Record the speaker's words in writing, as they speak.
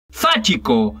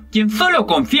Sachiko, quien solo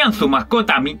confía en su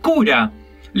mascota Mikura,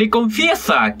 le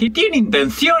confiesa que tiene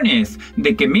intenciones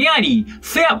de que Meari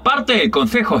sea parte del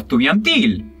consejo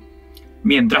estudiantil.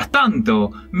 Mientras tanto,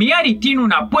 Meari tiene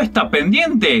una apuesta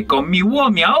pendiente con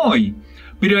Miwomi Aoi,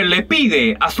 pero él le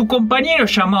pide a su compañero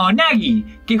llamado Nagi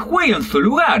que juegue en su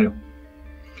lugar.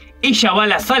 Ella va a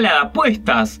la sala de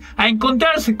apuestas a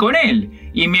encontrarse con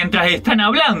él, y mientras están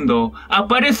hablando,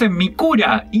 aparecen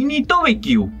Mikura y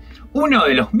Nitobekyu, uno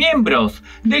de los miembros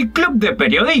del club de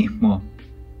periodismo.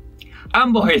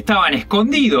 Ambos estaban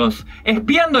escondidos,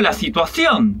 espiando la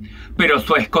situación, pero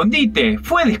su escondite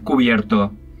fue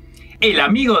descubierto. El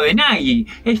amigo de Nagi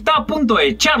está a punto de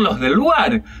echarlos del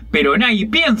lugar, pero Nagi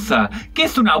piensa que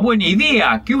es una buena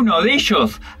idea que uno de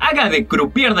ellos haga de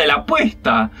croupier de la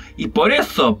apuesta, y por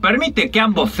eso permite que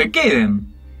ambos se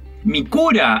queden.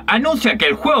 Mikura anuncia que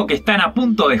el juego que están a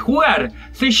punto de jugar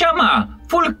se llama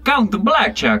Full Count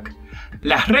Blackjack.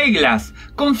 Las reglas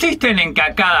consisten en que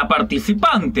a cada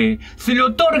participante se le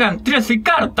otorgan 13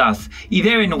 cartas y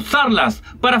deben usarlas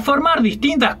para formar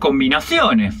distintas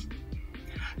combinaciones.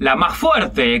 La más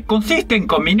fuerte consiste en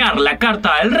combinar la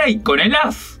carta del rey con el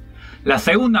as. La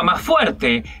segunda más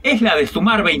fuerte es la de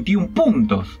sumar 21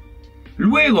 puntos.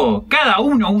 Luego, cada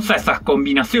uno usa esas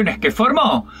combinaciones que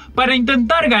formó para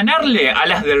intentar ganarle a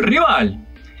las del rival.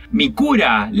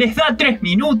 Mikura les da 3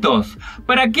 minutos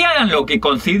para que hagan lo que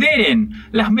consideren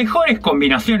las mejores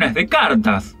combinaciones de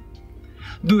cartas.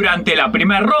 Durante la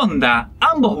primera ronda,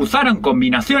 ambos usaron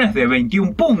combinaciones de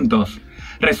 21 puntos,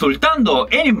 resultando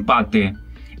en empate.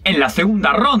 En la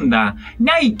segunda ronda,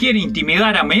 Nagi quiere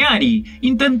intimidar a Meari,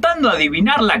 intentando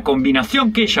adivinar la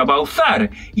combinación que ella va a usar,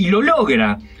 y lo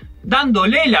logra,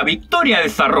 dándole la victoria de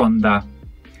esa ronda.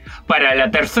 Para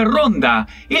la tercera ronda,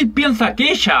 él piensa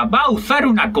que ella va a usar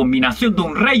una combinación de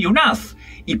un rey y un as,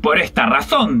 y por esta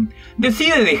razón,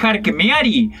 decide dejar que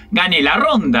Meari gane la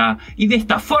ronda y de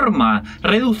esta forma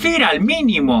reducir al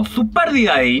mínimo su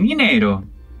pérdida de dinero.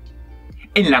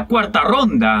 En la cuarta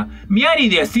ronda, Meari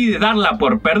decide darla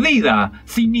por perdida,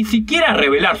 sin ni siquiera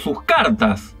revelar sus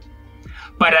cartas.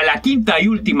 Para la quinta y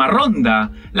última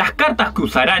ronda, las cartas que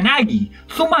usará Nagi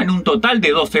suman un total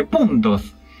de 12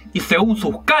 puntos. Y según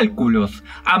sus cálculos,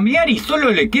 a Meari solo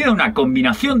le queda una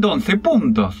combinación de 11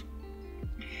 puntos.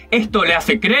 Esto le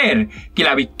hace creer que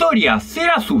la victoria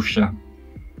será suya.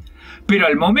 Pero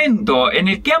al momento en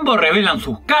el que ambos revelan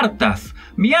sus cartas,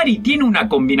 Meari tiene una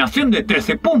combinación de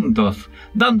 13 puntos,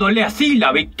 dándole así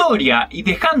la victoria y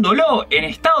dejándolo en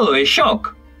estado de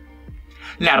shock.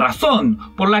 La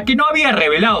razón por la que no había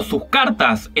revelado sus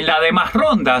cartas en las demás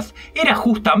rondas era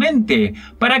justamente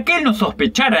para que él no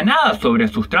sospechara nada sobre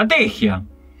su estrategia.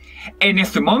 En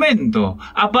ese momento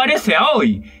aparece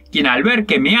Aoi, quien al ver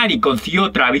que Meari consiguió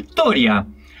otra victoria,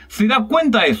 se da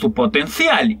cuenta de su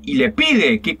potencial y le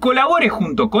pide que colabore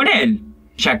junto con él,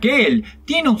 ya que él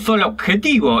tiene un solo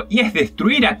objetivo y es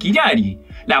destruir a Kirari,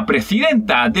 la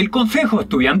presidenta del consejo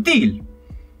estudiantil.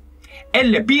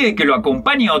 Él le pide que lo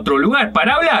acompañe a otro lugar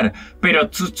para hablar, pero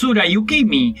Tsutsura y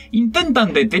Yukimi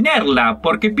intentan detenerla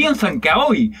porque piensan que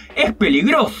Aoi es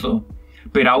peligroso,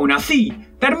 pero aún así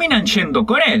terminan yendo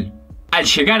con él. Al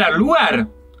llegar al lugar,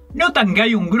 notan que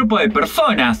hay un grupo de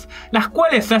personas, las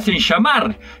cuales se hacen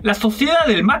llamar la Sociedad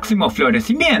del Máximo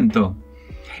Florecimiento.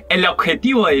 El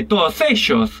objetivo de todos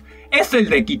ellos es el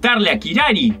de quitarle a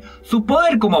Kirari su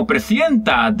poder como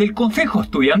presidenta del consejo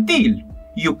estudiantil.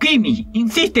 Yukimi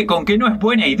insiste con que no es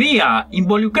buena idea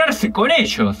involucrarse con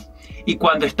ellos, y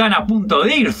cuando están a punto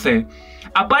de irse,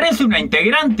 aparece una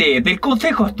integrante del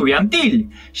consejo estudiantil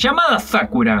llamada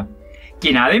Sakura,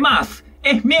 quien además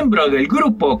es miembro del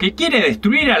grupo que quiere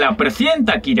destruir a la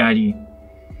presidenta Kirari.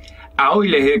 Aoi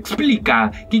les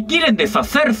explica que quieren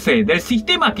deshacerse del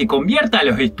sistema que convierta a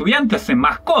los estudiantes en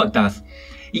mascotas,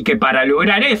 y que para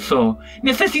lograr eso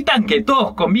necesitan que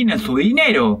todos combinen su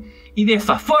dinero y de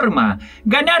esa forma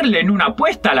ganarle en una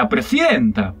apuesta a la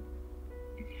presidenta.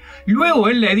 Luego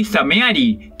él le dice a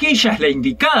Meari que ella es la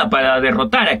indicada para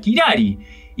derrotar a Kirari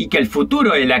y que el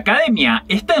futuro de la academia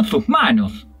está en sus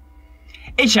manos.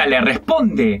 Ella le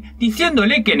responde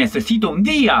diciéndole que necesita un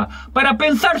día para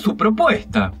pensar su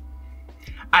propuesta.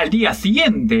 Al día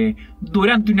siguiente,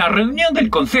 durante una reunión del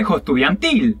consejo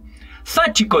estudiantil,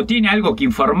 Sachiko tiene algo que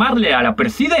informarle a la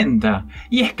presidenta,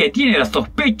 y es que tiene la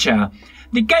sospecha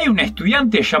de que hay un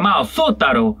estudiante llamado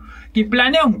Sotaro que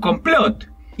planea un complot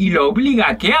y lo obliga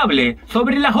a que hable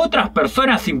sobre las otras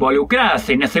personas involucradas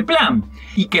en ese plan,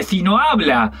 y que si no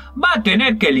habla va a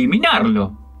tener que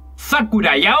eliminarlo.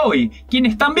 Sakura y Aoi,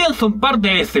 quienes también son parte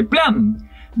de ese plan,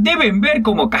 deben ver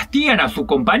cómo castigan a su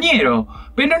compañero,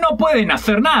 pero no pueden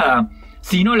hacer nada,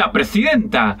 Si no, la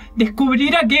presidenta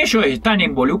descubrirá que ellos están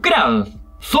involucrados.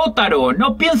 Sotaro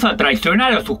no piensa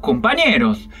traicionar a sus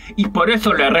compañeros y por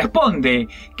eso le responde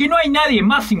que no hay nadie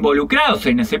más involucrado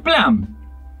en ese plan.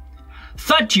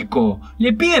 Sachiko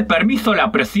le pide permiso a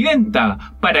la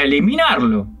presidenta para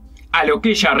eliminarlo, a lo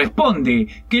que ella responde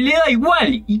que le da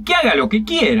igual y que haga lo que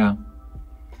quiera.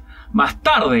 Más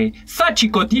tarde,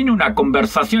 Sachiko tiene una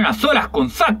conversación a solas con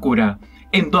Sakura,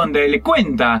 en donde le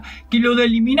cuenta que lo de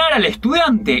eliminar al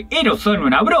estudiante era solo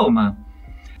una broma.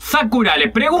 Sakura le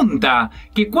pregunta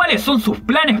que cuáles son sus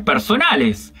planes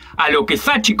personales, a lo que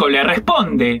Sachiko le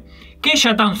responde que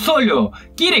ella tan solo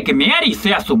quiere que Meari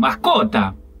sea su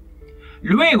mascota.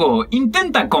 Luego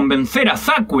intenta convencer a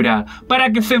Sakura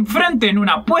para que se enfrente en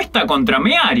una apuesta contra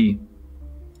Meari.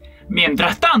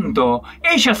 Mientras tanto,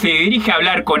 ella se dirige a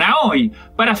hablar con Aoi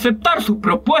para aceptar su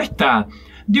propuesta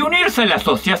de unirse a la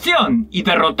asociación y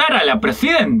derrotar a la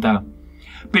presidenta.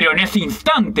 Pero en ese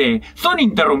instante son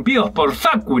interrumpidos por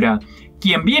Sakura,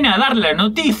 quien viene a dar la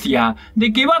noticia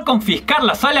de que va a confiscar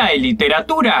la sala de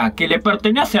literatura que le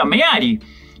pertenece a Meari,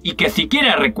 y que si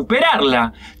quiere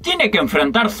recuperarla, tiene que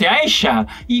enfrentarse a ella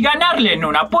y ganarle en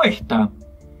una apuesta.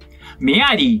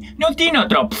 Meari no tiene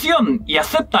otra opción y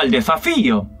acepta el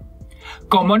desafío.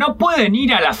 Como no pueden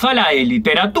ir a la sala de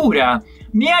literatura,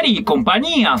 Meari y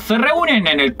compañía se reúnen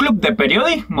en el club de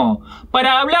periodismo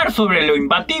para hablar sobre lo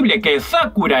imbatible que es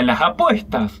Sakura en las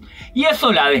apuestas, y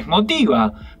eso la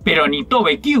desmotiva, pero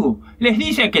Nitobe-Q les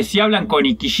dice que si hablan con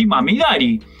Ikijima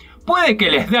Midari, puede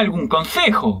que les dé algún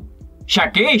consejo,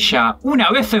 ya que ella una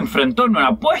vez se enfrentó en una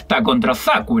apuesta contra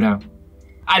Sakura.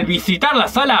 Al visitar la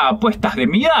sala de apuestas de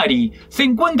Midari, se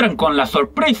encuentran con la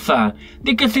sorpresa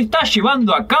de que se está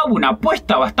llevando a cabo una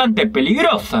apuesta bastante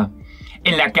peligrosa,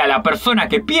 en la que a la persona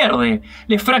que pierde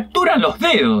le fracturan los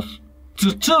dedos.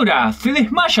 Tsutsura se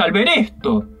desmaya al ver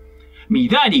esto.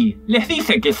 Midari les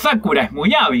dice que Sakura es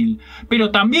muy hábil,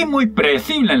 pero también muy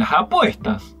predecible en las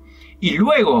apuestas. Y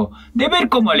luego de ver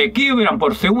cómo le quiebran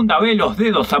por segunda vez los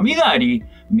dedos a Midari,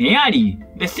 Meari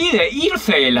decide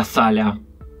irse de la sala.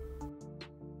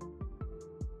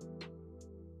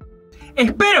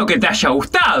 Espero que te haya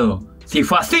gustado. Si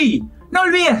fue así, no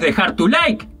olvides dejar tu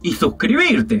like y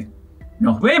suscribirte.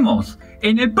 Nos vemos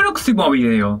en el próximo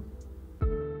video.